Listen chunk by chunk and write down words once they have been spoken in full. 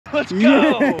Let's go.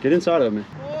 Yeah. Get inside of me.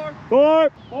 4, 4,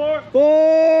 4,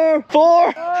 4,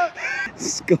 4.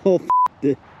 Skull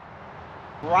it.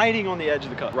 Riding on the edge of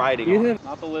the cup. Riding You on have- it.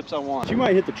 Not the lips I want. You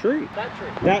might hit the tree. That tree.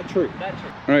 That tree. That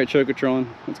tree. All right, Chocotron.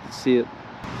 Let's get to see it.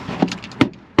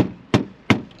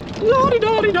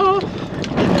 La-di-da-di-da.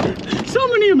 So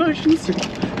many emotions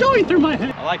going through my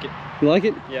head. I like it. You like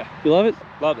it? Yeah. You love it?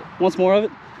 Love it. Wants more of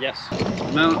it? Yes.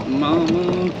 Mountain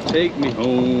Mama, take me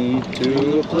home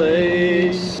to a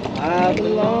place I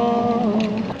belong.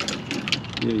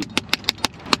 Yeah.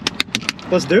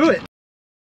 Let's do it.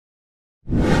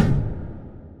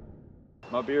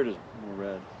 My beard is more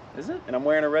red. Is it? And I'm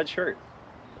wearing a red shirt.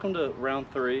 Welcome to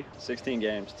round 3. 16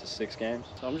 games to 6 games.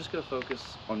 So I'm just gonna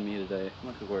focus on me today. I'm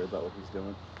not gonna worry about what he's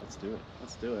doing. Let's do it.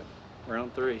 Let's do it.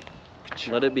 Round 3.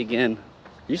 Let it begin. Did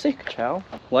you say ka-chow?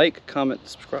 Like, comment,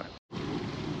 subscribe.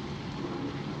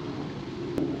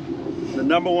 The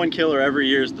 #1 killer every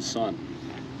year is the sun.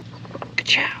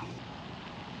 Ka-chow.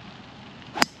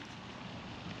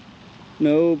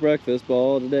 No breakfast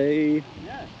ball today.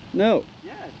 Yes. No.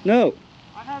 Yes. No.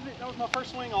 I have it. That was my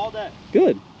first swing all day.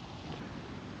 Good.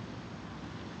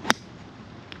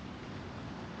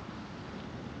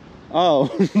 Oh.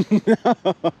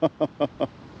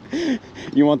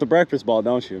 You want the breakfast ball,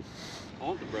 don't you? I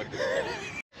want the breakfast ball.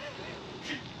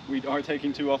 We are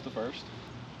taking 2 off the first.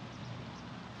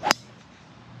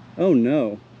 Oh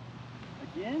no.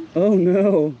 Again? Oh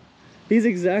no. He's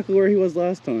exactly where he was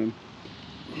last time.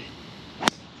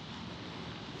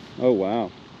 Oh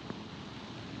wow.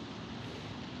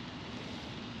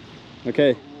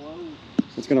 Okay.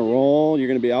 It's gonna roll. You're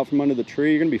gonna be out from under the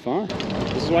tree. You're gonna be fine.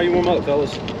 This is why you warm up,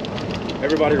 fellas.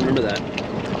 Everybody remember that.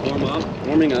 Warm up.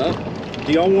 Warming up.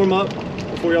 Do y'all warm up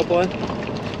before y'all play?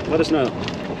 Let us know.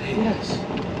 Yes.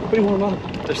 We warm up.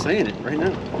 They're saying it right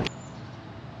now.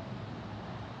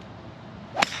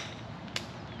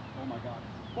 Oh my God.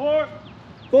 4.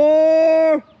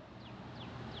 4.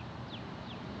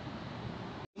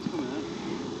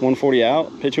 140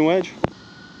 out. Pitching wedge.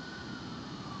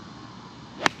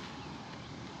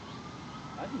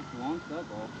 I just launched that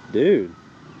ball. Dude.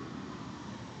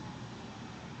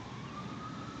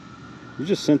 You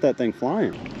just sent that thing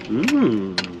flying.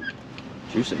 Mmm.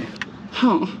 Juicy.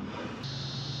 Huh.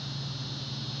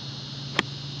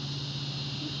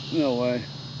 No way.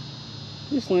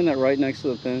 You just land that right next to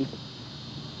the pin.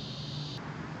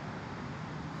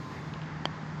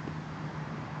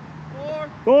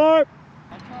 Four.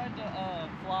 I tried to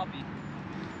floppy.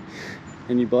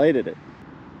 And you bladed it.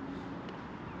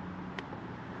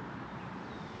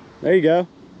 There you go.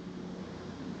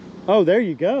 Oh, there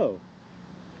you go.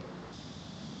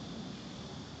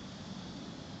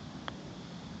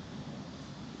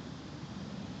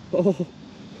 Oh.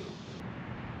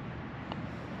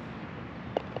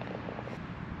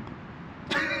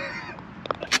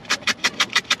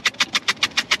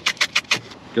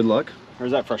 Good luck. Or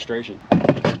is that frustration?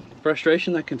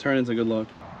 Frustration that can turn into good luck.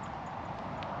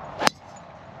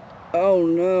 Oh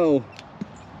no.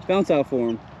 Bounce out for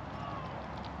him.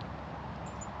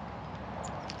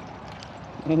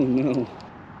 Oh no.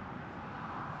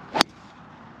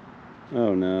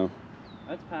 Oh no.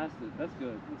 That's past it. That's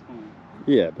good. That's fine.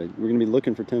 Yeah, but we're gonna be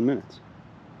looking for 10 minutes.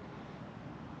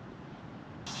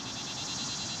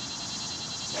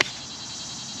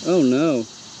 Oh no.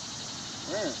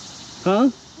 Where? Huh?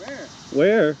 Where?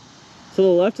 Where? To the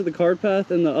left of the cart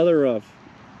path and the other rough.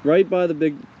 Right by the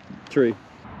big tree.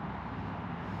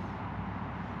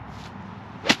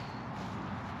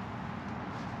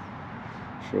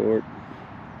 Short.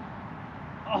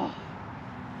 Oh.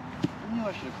 I knew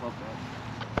I should have clubbed that.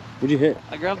 What'd you hit?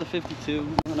 I grabbed the 52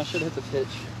 and I should have hit the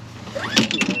pitch.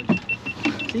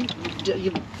 See,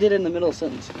 you did it in the middle of the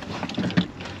sentence.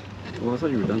 Well, I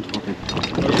thought you were done talking.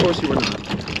 But of course you were not.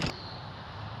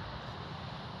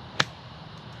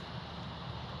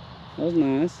 That was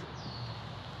nice.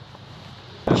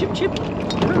 Chip, chip.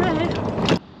 Hooray.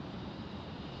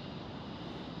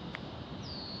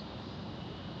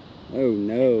 Oh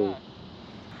no.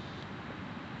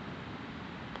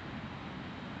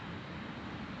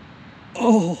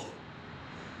 Oh.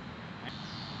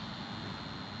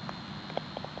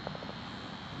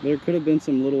 There could have been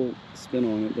some little spin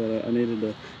on it, but I needed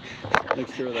to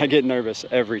make sure that I get nervous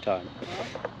every time.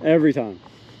 every time.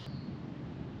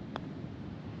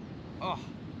 Oh.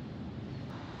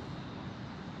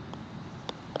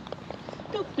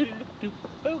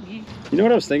 Bogey. You know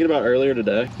what I was thinking about earlier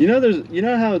today? You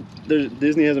know how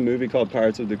Disney has a movie called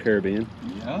Pirates of the Caribbean?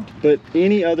 Yeah. But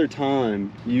any other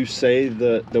time you say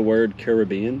the word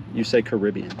Caribbean, you say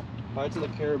Caribbean. Pirates of the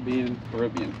Caribbean.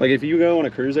 Like if you go on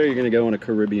a cruise there, you're gonna go on a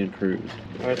Caribbean cruise.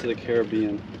 Pirates of the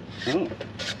Caribbean. Oh.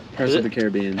 Pirates of the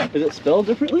Caribbean. Is it spelled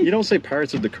differently? You don't say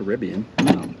Pirates of the Caribbean.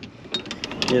 No.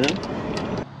 You know?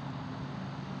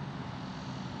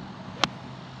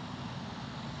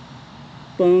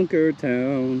 Bunker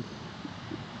Town.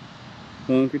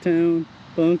 Bunker Town.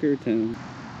 Bunker Town.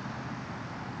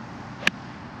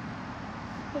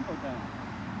 Tempo down.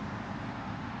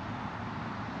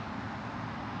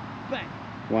 Bang.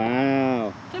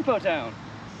 Wow. Tempo down.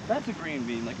 That's a green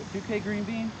bean, like a 2K green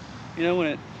bean. You know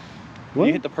when What?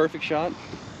 you hit the perfect shot?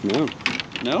 No.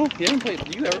 No? You haven't played,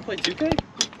 do you ever play 2K?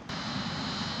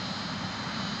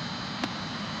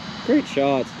 Great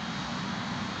shots.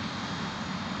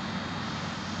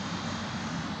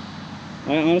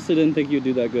 I honestly didn't think you'd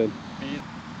do that good. I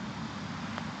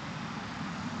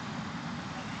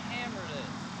hammered it.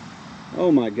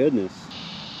 Oh my goodness.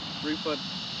 3 foot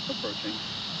approaching.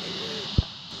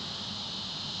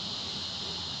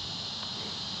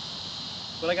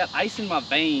 But I got ice in my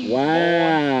veins.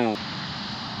 Wow.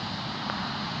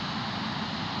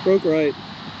 Broke right.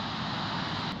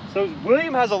 So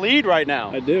William has a lead right now.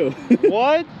 I do.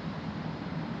 What?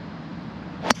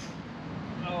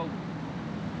 Oh.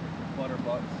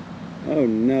 Butterbucks. Oh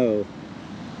no.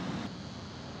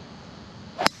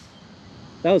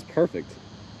 That was perfect.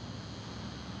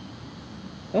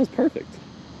 That was perfect.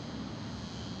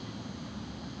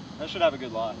 That should have a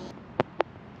good lie.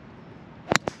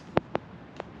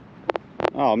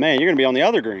 Oh man, you're gonna be on the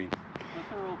other green. Let's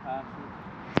go roll past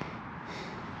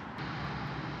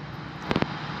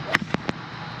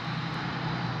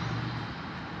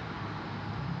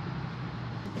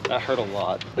it. That hurt a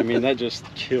lot. I mean, that just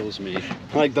kills me.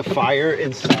 Like the fire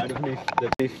inside of me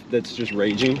that's just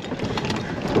raging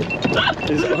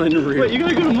is unreal. Wait, you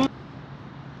gotta go to mine.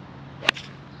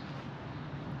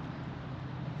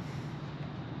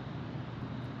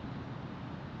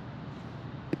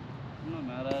 I'm not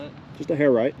mad at it. Just a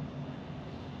hair right.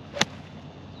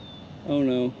 Oh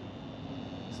no.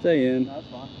 Stay in. No, that's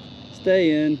fine.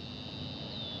 Stay in.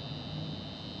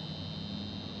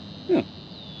 Yeah.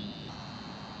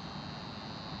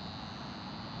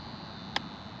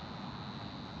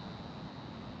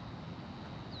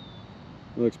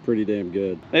 Looks pretty damn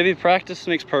good. Maybe practice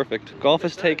makes perfect. Golf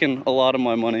has taken a lot of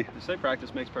my money. You say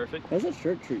practice makes perfect. How's that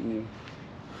shirt treating you?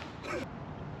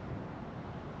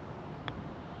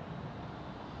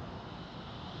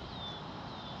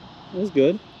 That was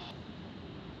good.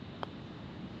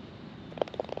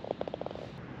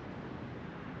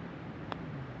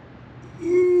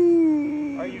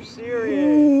 Are you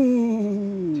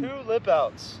serious? 2 lip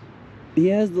outs. He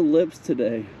has the lips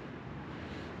today.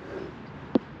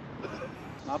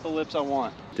 Not the lips I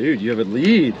want. Dude, you have a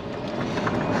lead.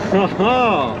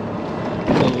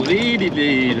 A leady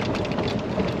lead.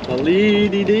 A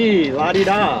leady dee, la di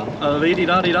da. A lady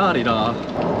da di da di da.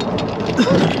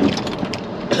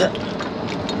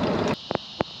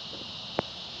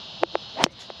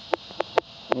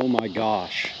 Oh my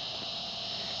gosh.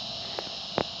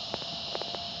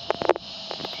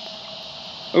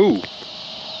 Ooh.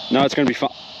 No, it's gonna be fun.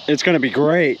 It's gonna be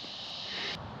great.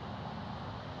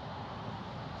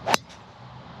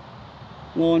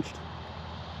 Launched.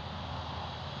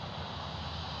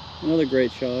 Another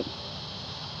great shot.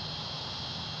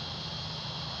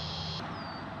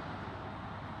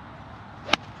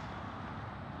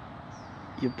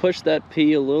 You pushed that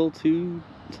P a little too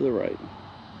to the right.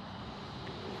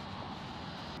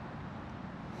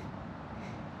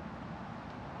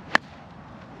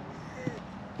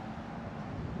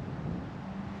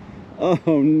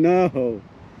 Oh no.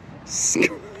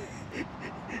 Skull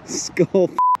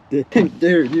it.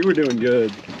 Dude, you were doing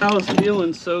good. I was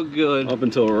feeling so good. Up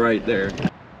until right there.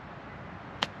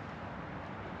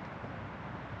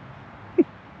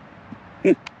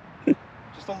 Just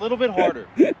a little bit harder.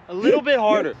 A little bit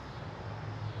harder.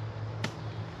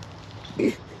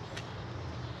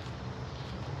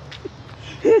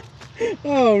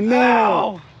 Oh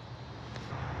no. Ow!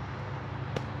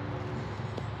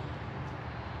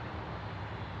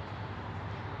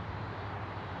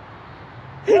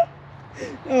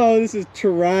 Oh, this is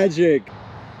tragic.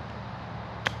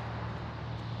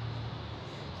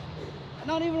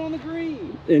 Not even on the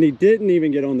green. And he didn't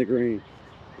even get on the green.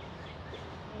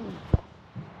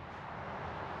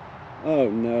 Oh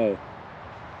no.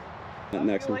 That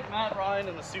next feel one. like Matt Ryan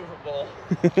in the Super Bowl.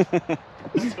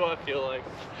 That's what I feel like.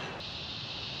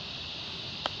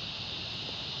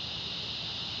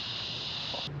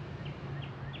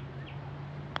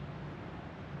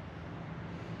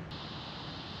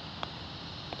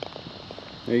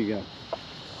 There you go.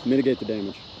 Mitigate the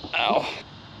damage. Ow.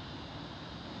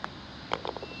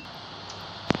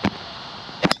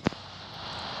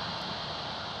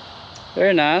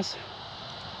 Very nice.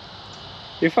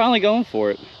 You're finally going for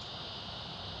it.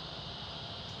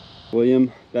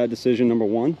 William, bad decision number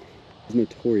 1. He's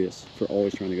notorious for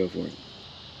always trying to go for it.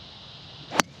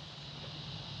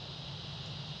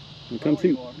 Well, come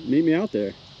meet me out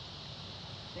there.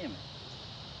 Damn it.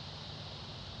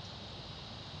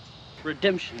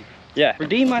 Redemption. Yeah.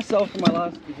 Redeem myself for my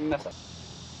last mess up.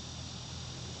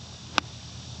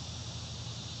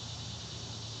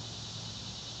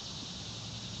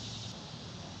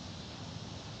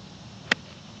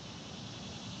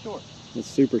 Short. It's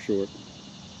super short.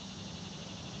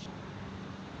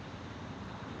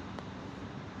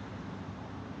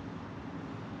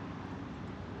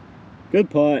 Good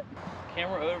putt.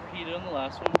 Camera overheated on the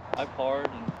last one. I parred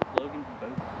and Logan did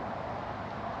both.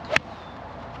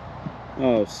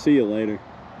 Oh, see you later.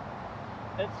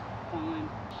 It's fine.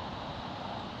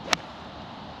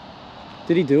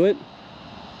 Did he do it?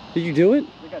 Did you do it? I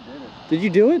think I did it. Did you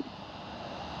do it?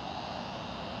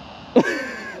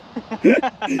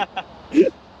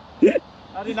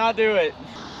 I did not do it.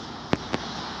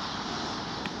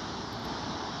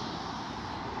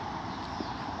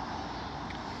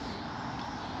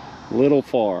 Little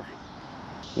far.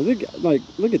 I think, like,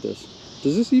 look at this.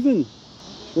 Does this even,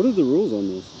 what are the rules on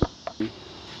this?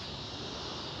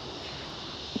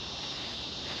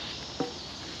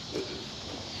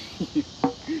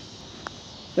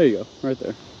 There you go, right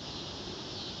there.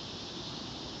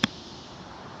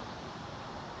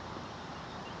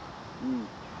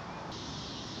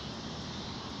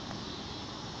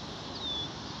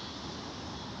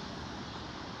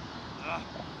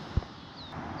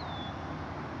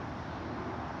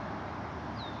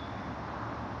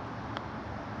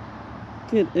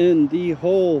 Get in the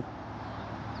hole.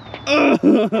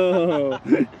 Oh!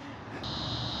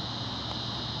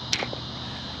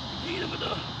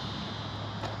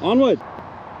 Onward.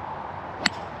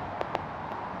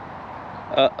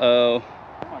 Uh-oh. Oh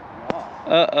my God.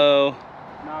 Uh-oh.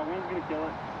 Nah, wind's gonna kill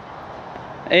it.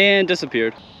 And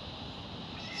disappeared.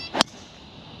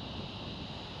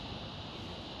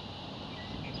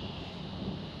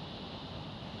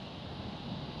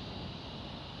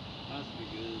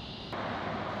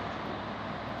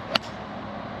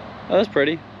 Oh, that's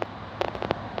pretty.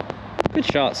 Good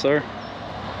shot, sir.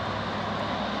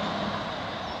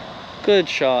 Good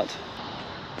shot.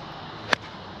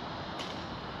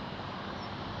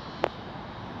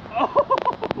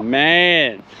 Oh.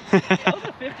 Man. That was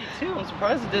a 52. I'm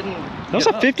surprised it didn't. That was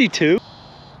a 52?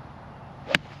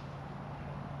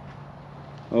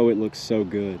 Oh, it looks so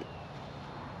good.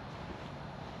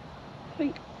 I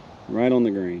think. Right on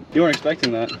the green. You weren't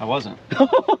expecting that. I wasn't.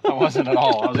 I wasn't at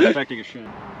all. I was expecting a shot.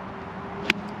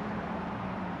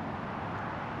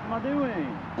 What am I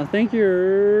doing? I think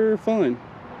you're fine.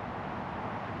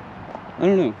 I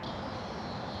don't know.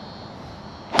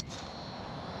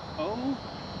 Oh.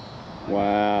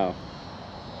 Wow.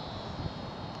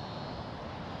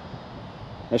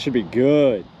 That should be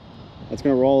good. That's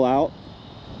gonna roll out.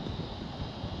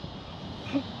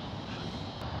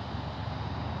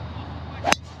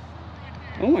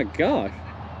 Oh my gosh.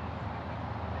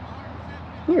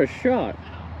 What a shot.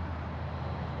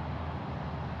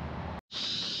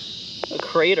 A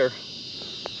crater.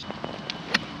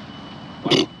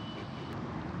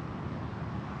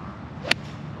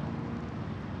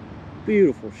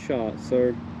 Beautiful shot,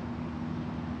 sir.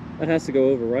 That has to go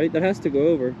over, right? That has to go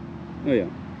over. Oh yeah,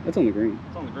 that's on the green.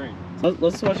 It's on the green.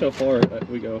 Let's watch how far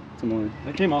we go to mine.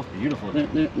 That came off beautifully.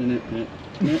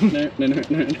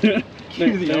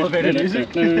 Cue the elevator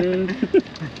music.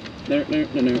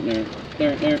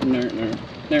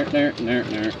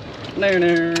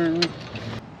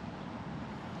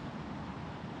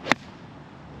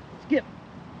 Skip.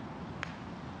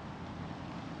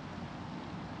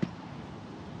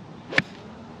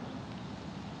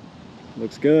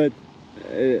 Looks good.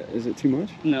 Is it too much?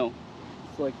 No.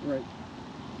 It's like right.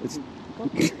 It's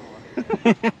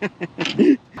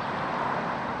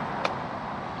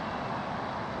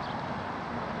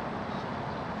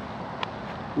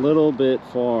little bit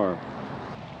far.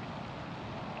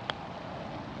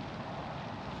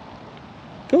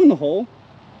 Go in the hole.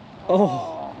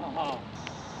 Oh.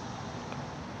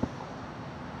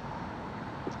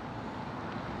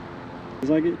 Is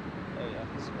like it? Oh yeah,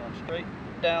 it's going straight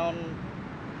down.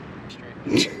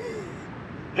 Straight.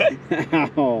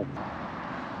 Ow.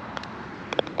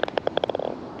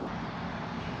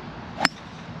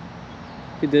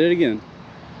 He did it again.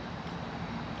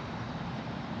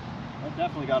 That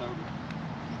definitely got over.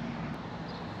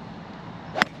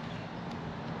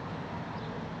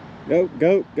 Go,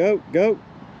 go, go, go.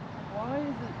 Why is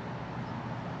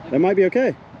it? That might be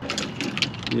okay.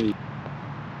 Yeah.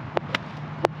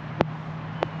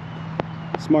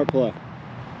 Smart play.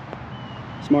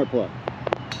 Smart play.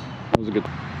 That was a good.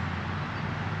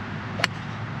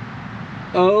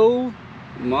 Oh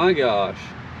my gosh.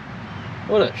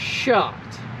 What a shot.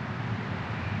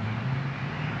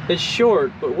 It's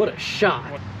short, but what a shot.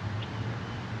 Don't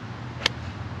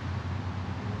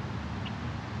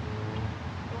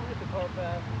hit the car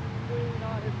fast. Do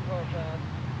not hit the car fast.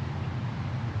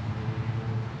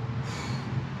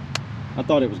 I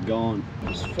thought it was gone.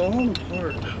 It's falling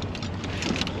apart.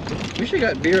 We should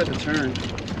have got beer at the turn.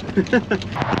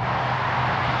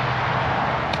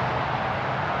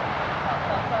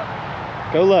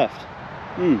 Go left.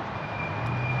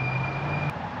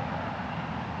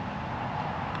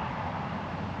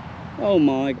 Oh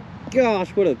my gosh,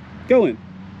 what a go in.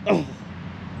 Oh.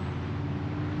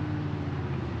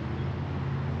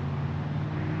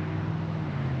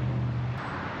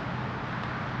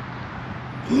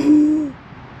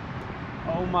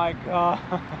 Oh my god.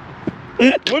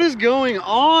 What is going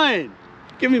on?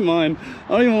 Give me mine. I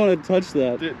don't even want to touch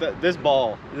that. Dude, this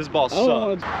ball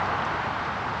sucks.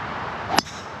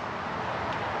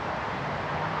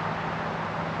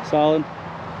 Solid.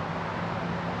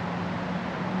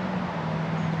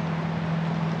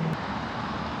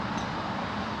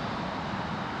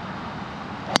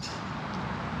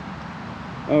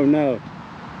 Oh no.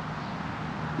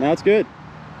 That's good.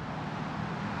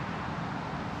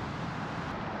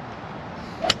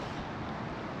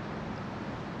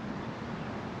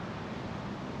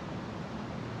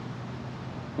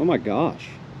 Oh my gosh.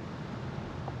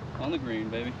 On the green,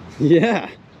 baby. Yeah.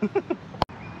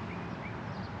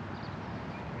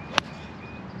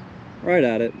 Right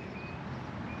at it.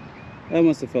 That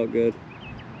must have felt good.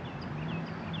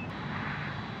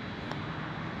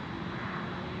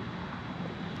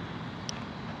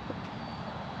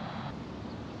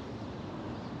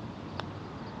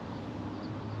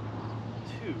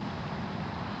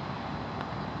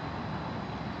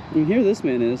 And here this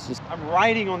man is just. I'm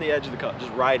riding on the edge of the cup,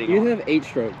 just riding You on have 8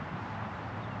 stroke.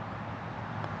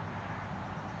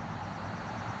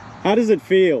 How does it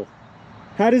feel?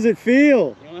 How does it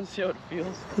feel? You want to see how it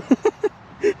feels?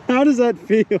 How does that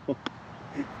feel?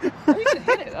 I need to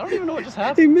hit it. I don't even know what just He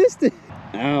happened. missed it.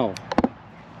 Ow.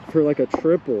 For like a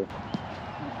triple.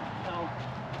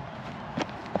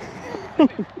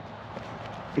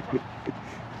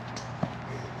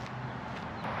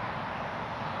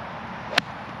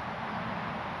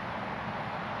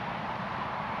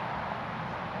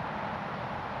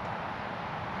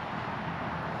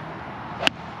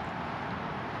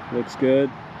 Looks good.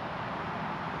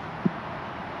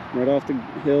 Right off the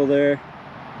hill there.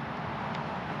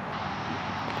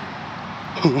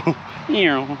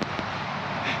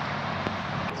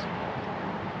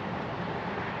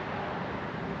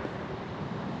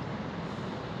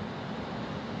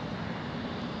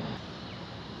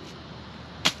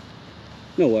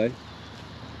 No way.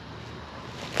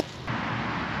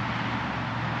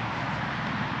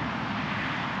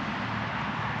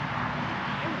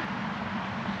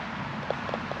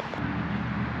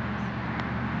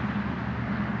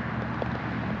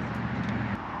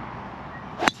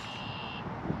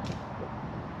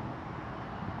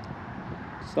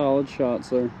 Solid shot,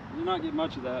 sir. You're not getting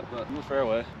much of that, but in the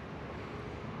fairway.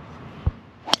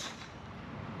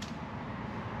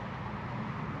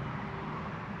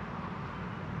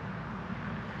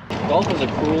 Golf is a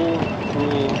cruel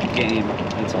game.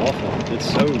 It's awful.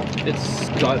 It's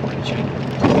gut-wrenching.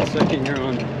 The second you're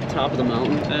on top of the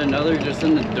mountain, and another you're just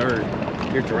in the dirt.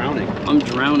 You're drowning. I'm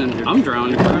drowning. I'm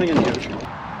drowning. You're drowning in the ocean.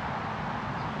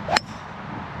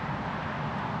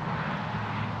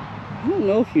 I don't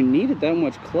know if you needed that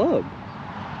much club.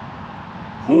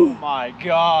 Oh my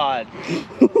god. You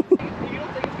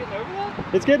don't think it's getting over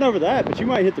that? It's getting over that, but you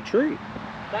might hit the tree.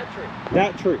 That tree.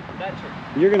 That tree. That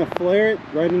tree. You're gonna flare it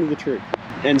right into the tree.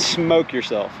 And smoke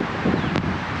yourself.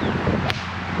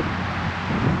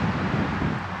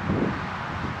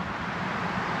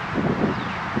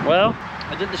 Well,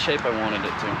 I did the shape I wanted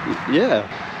it to. Yeah.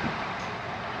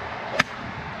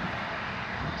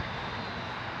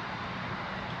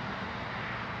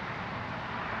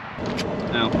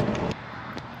 Now.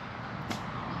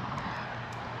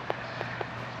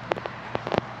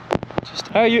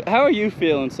 How are you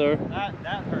feeling, sir?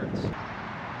 That hurts.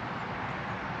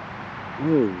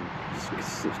 Ooh.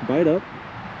 Just bite up.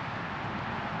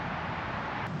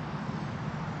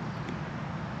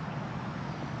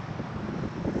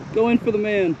 Go in for the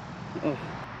man. Oh.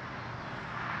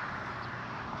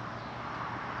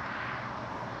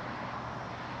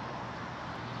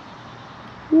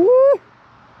 Woo!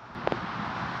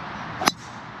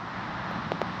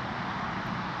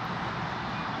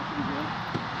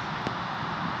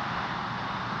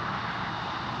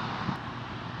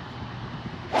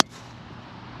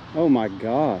 Oh my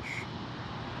gosh.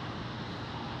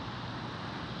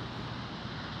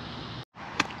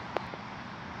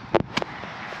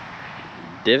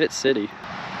 Divot City.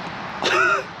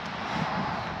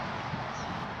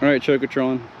 All right,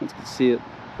 Chocotron, let's go see it.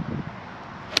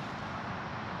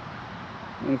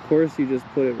 And of course, you just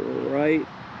put it right.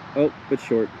 Oh, it's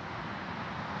short.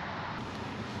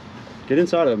 Get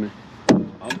inside of me.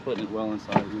 I'm putting it well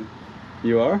inside of you.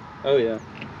 You are? Oh yeah.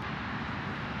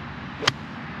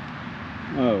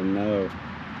 Oh no.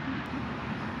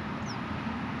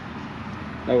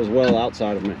 That was well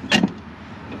outside of me.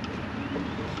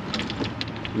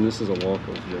 And this is a walk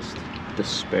of just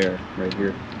despair right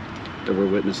here that we're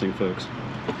witnessing, folks.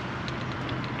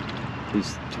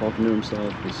 He's talking to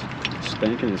himself, he's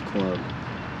spanking his club.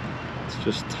 It's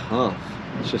just tough.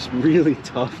 It's just really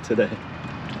tough today.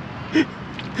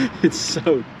 It's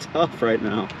so tough right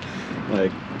now.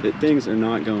 Like, things are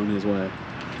not going his way.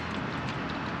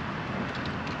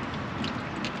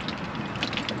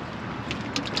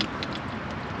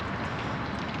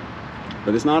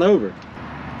 But it's not over.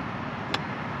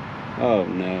 Oh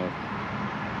no.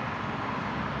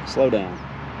 Slow down.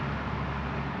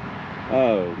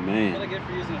 Oh man. What I get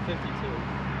for using a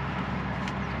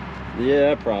 52?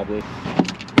 Yeah, probably.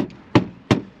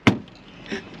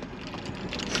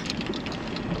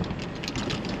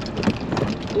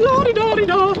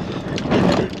 La-di-da-di-da.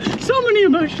 So many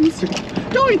emotions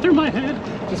going through my head.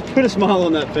 Just put a smile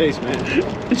on that face, man.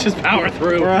 It's just power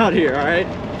through. We're out here, all right?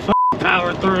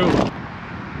 Power through.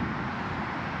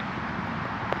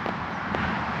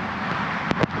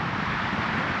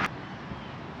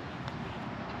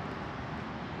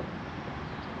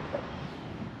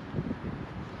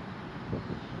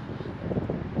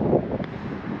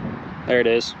 There it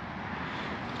is.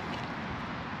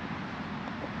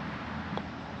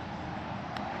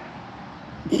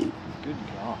 Good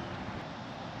God.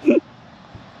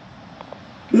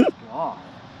 Good God.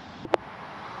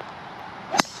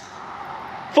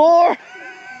 4!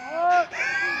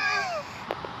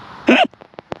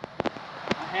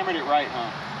 Hammered it right,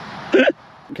 huh?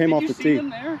 Came off the tee.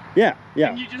 There? Yeah, yeah.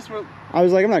 And you just were... I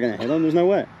was like, I'm not gonna hit him. There's no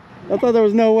way. I thought there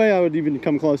was no way I would even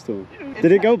come close to him.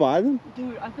 Did it go by them?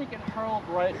 Dude, I think it hurled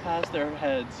right past their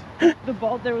heads. The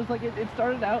ball there was like, it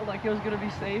started out like it was gonna be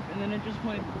safe, and then it just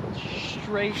went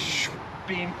straight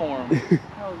beam form.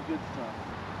 That was good stuff.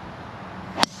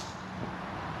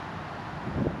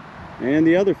 And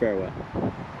the other fairway.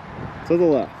 To the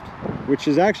left. Which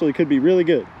is actually could be really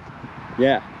good.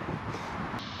 Yeah.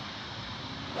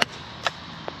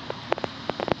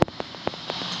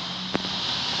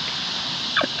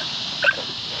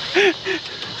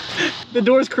 The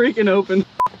door's creaking open.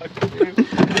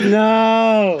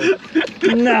 No!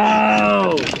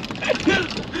 No!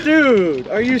 Dude,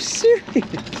 are you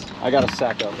serious? I gotta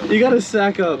sack up. You gotta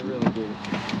sack up. I really do.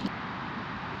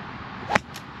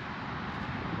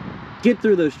 Get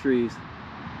through those trees.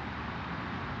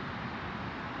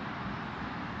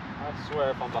 I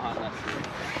swear if I'm behind that tree.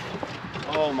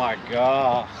 Oh my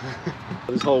god.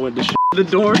 This hole went to shit. The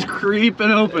door's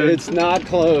creeping open. It's not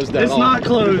closed at all. It's not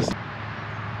closed.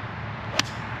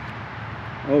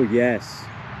 Oh yes.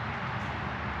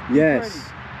 Yes.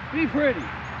 Be pretty.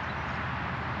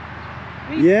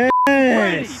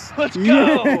 Yes. Let's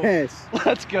go. Yes.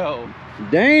 Let's go.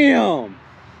 Damn.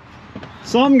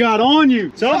 Something got on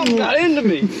you. Something got into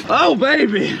me. Oh,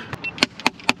 baby.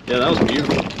 Yeah, that was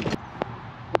beautiful.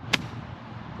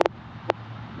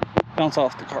 Bounce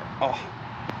off the car. Oh.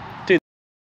 Dude.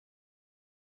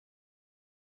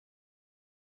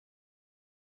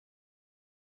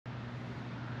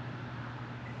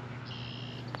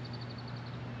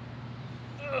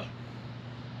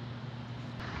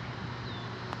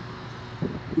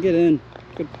 Get in.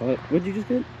 Good putt. What'd you just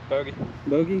get? Bogey.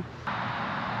 Bogey?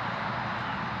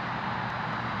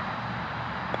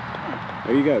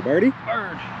 There you go, birdie.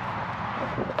 Bird.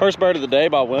 First bird of the day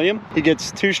by William. He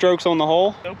gets 2 strokes on the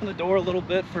hole. Open the door a little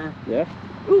bit for... Yeah.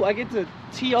 Ooh, I get to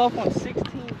tee off on 16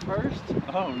 first?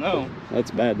 Oh, no.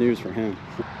 That's bad news for him.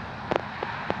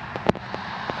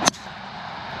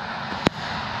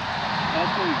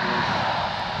 That's gonna be good.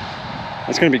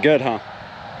 That's gonna be good, huh?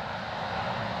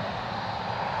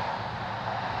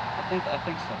 I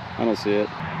think so. I don't see it.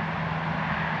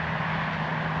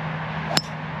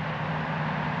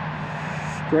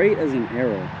 Straight as an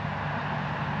arrow.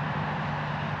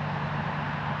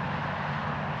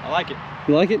 I like it.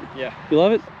 You like it? Yeah. You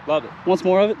love it? Love it. Wants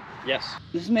more of it? Yes.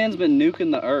 This man's been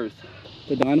nuking the earth.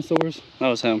 The dinosaurs? That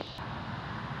was him.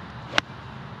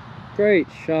 Great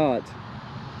shot.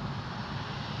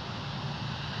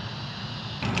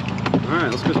 All right,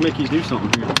 let's go make you do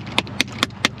something here.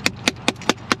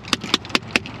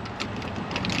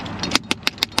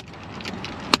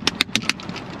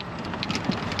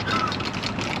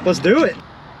 Let's do it.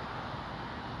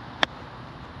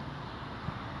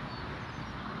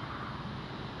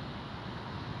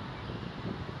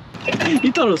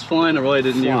 You thought it was flying away,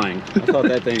 didn't you? Flying. I thought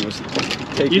that thing was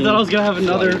taking. You thought I was gonna have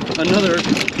another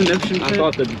conniption I fit?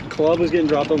 thought the club was getting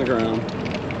dropped on the ground,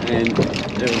 and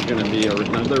it was gonna be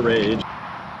another rage.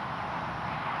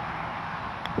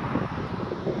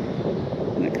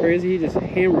 Isn't that crazy? He just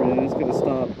hammered it and it's gonna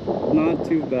stop. Not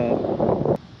too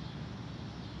bad.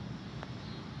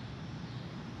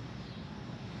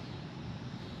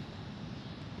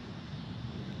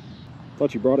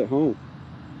 Thought you brought it home.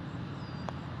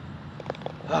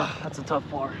 Ah, that's a tough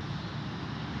par.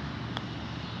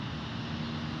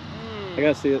 I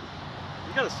gotta see it.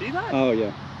 You gotta see that? Oh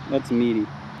yeah, that's meaty.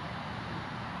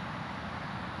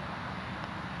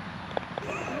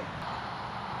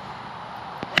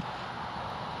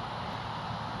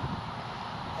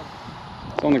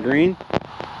 It's on the green.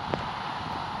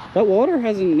 That water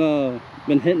hasn't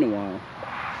been hit in a while.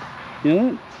 You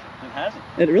know that? It hasn't.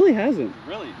 It really hasn't.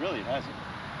 Really it hasn't.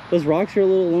 Those rocks are a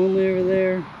little lonely over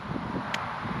there.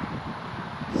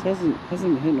 This hasn't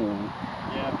been hit in a while.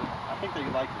 Yeah, but I think they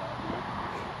like that,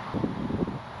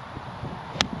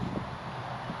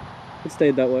 It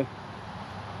stayed that way.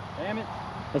 Damn it.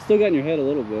 I still got in your head a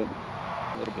little bit.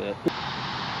 A little bit.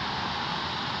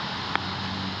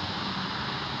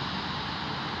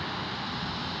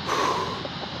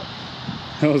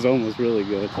 That was almost really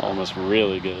good. Almost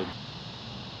really good.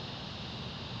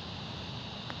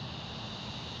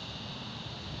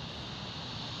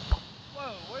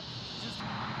 Whoa, what? Just...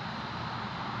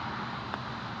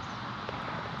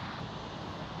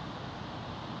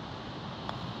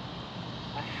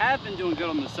 I have been doing good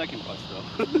on the second putts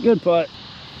though. Good putt.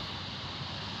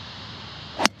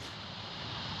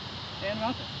 And I'm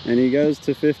out there. And he goes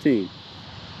to 15.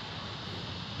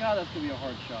 God, that's gonna be a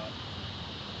hard shot.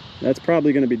 That's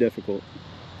probably going to be difficult.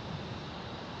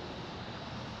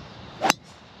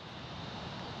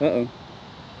 Uh-oh.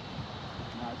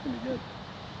 Nah, it's gonna be good.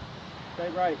 Stay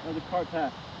right, or the cart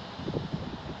path.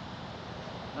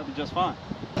 That'll be just fine.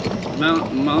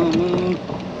 Mountain Mama,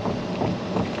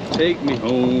 take me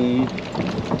home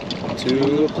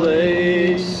to a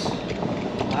place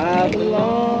I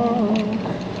belong.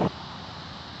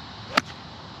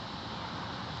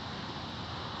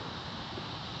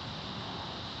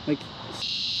 Like,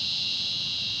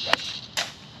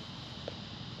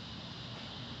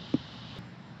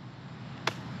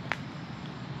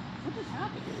 What just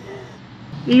happened?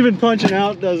 even punching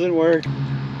out doesn't work.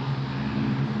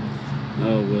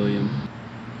 Oh, William.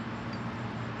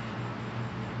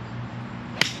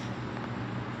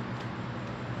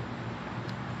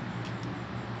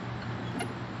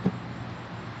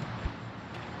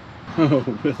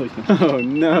 Oh, William. Oh,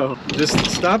 no.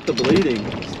 Just stop the bleeding.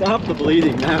 Stop the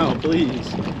bleeding now,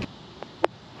 please.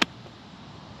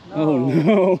 No.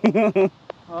 Oh, no.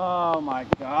 Oh my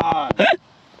God.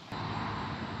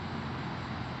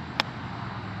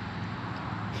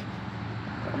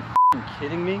 Are you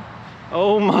kidding me?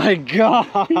 Oh my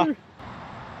God.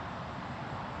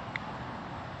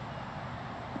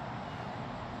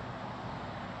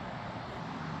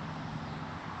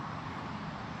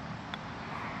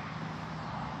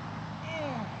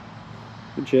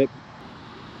 Good chip.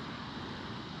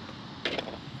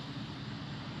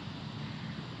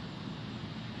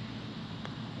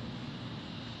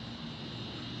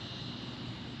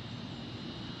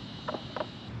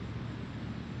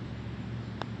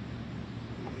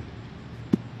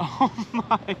 Oh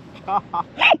my God.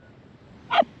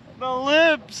 The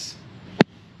lips.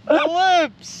 The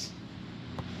lips.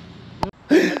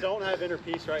 I don't have inner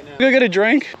peace right now. Go get a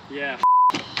drink? Yeah.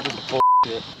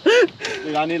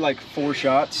 Dude, I need like 4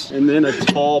 shots and then a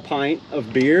tall pint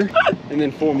of beer and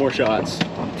then 4 more shots.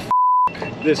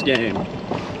 This game.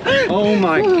 Oh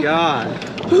my God.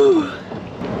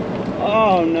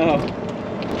 Oh no.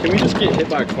 Can we just get hit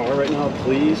by a car right now,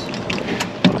 please?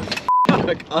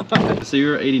 God. So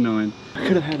you're 89. I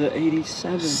could have had an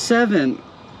 87. 7.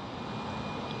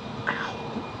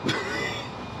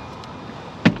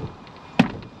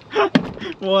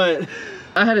 What?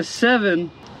 I had a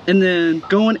 7 and then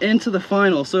going into the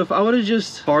final. So if I would have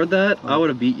just parred that, I would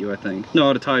have beat you, I think. No, I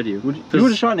would have tied you. You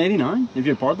would have shot an 89 if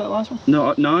you had parred that last one?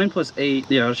 No, 9 plus 8.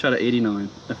 Yeah, I would have shot at 89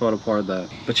 if I would have parred that.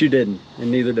 But you didn't,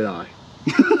 and neither did I.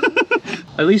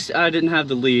 At least I didn't have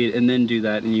the lead and then do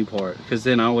that and you part, because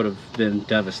then I would have been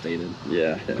devastated.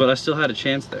 Yeah. But I still had a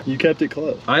chance there. You kept it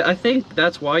close. I think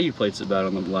that's why you played so bad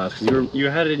on the blast, because you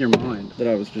had it in your mind. That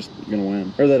I was just gonna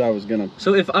win. Or that I was gonna...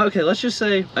 So if, okay, let's just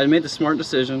say I made the smart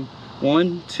decision.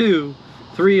 1, 2,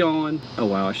 3 on. Oh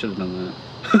wow, I should have done that.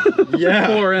 Yeah.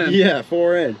 4 in. Yeah,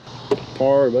 4 in.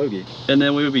 Par or bogey. And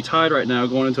then we would be tied right now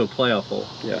going into a playoff hole.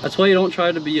 Yeah. That's why you don't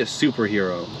try to be a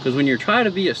superhero. Because when you're trying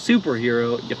to be a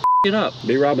superhero, you f it up.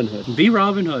 Be Robin Hood. Be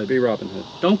Robin Hood. Be Robin Hood.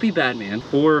 Don't be Batman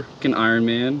or an Iron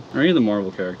Man or any of the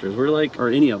Marvel characters. We're like, Or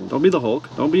any of them. Don't be the Hulk.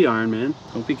 Don't be Iron Man.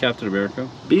 don't be Captain America.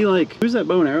 Be like, who's that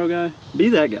bow and arrow guy? Be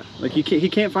that guy. Like, he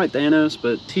can't fight Thanos,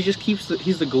 but He just keeps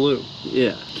he's the glue.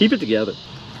 yeah, keep it together.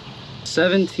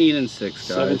 17 and 6,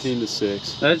 guys. 17 to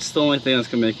 6. That's the only thing that's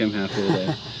gonna make him happy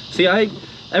today. See,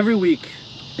 every week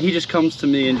he just comes to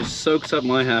me and just soaks up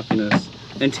my happiness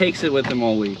and takes it with him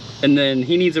all week. And then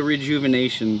he needs a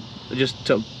rejuvenation just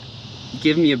to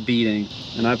give me a beating.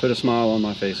 And I put a smile on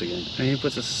my face again. And he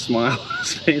puts a smile on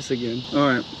his face again. All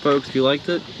right, folks, if you liked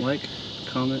it, like,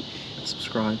 comment, and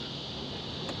subscribe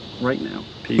right now.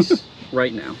 Peace.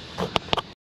 Right now.